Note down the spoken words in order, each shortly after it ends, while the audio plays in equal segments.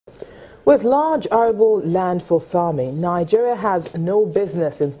With large arable land for farming, Nigeria has no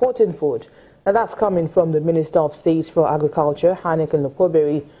business importing food. Now that's coming from the Minister of State for Agriculture, Hannington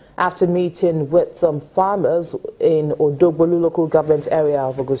Lokobiri, after meeting with some farmers in Odogbolu local government area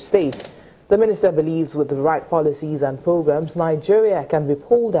of Ogun State. The minister believes with the right policies and programs, Nigeria can be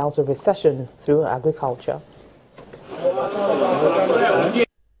pulled out of recession through agriculture.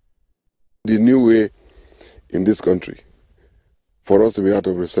 The new way in this country for us to be out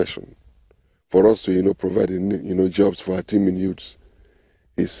of recession, for us to provide jobs for our teeming youths,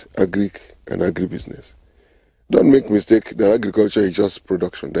 is agric and agribusiness. Don't make mistake that agriculture is just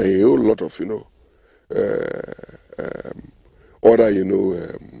production. There are a whole lot of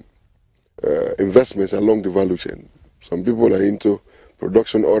other investments along the value chain. Some people are into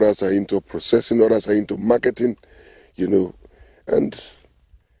production, others are into processing, others are into marketing, and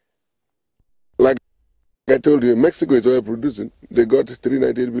like I told you, Mexico is oil producing. They got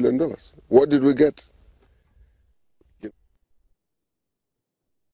 $398 billion. What did we get?